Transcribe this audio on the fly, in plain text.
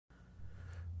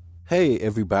Hey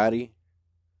everybody,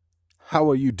 how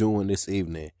are you doing this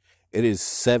evening? It is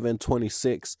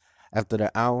 7:26 after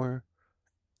the hour,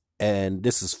 and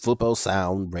this is Flippo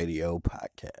Sound Radio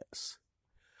Podcast.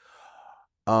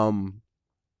 Um,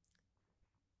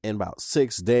 in about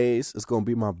 6 days, it's gonna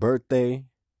be my birthday,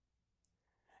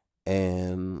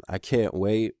 and I can't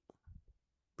wait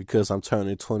because I'm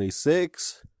turning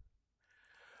 26.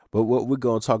 But what we're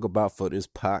gonna talk about for this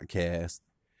podcast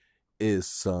is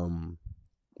some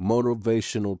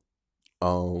motivational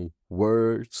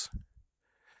words.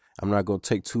 I'm not gonna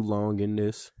take too long in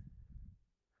this.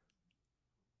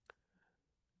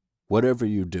 Whatever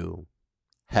you do,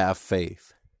 have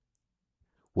faith.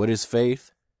 What is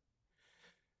faith?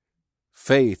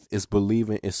 Faith is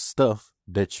believing in stuff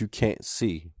that you can't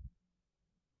see.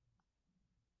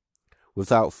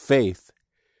 Without faith,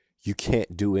 you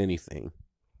can't do anything.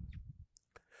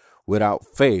 Without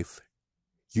faith,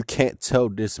 you can't tell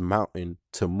this mountain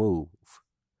to move.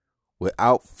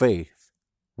 Without faith,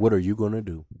 what are you going to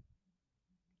do?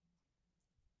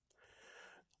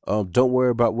 Don't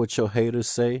worry about what your haters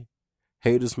say.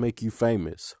 Haters make you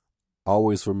famous.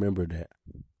 Always remember that.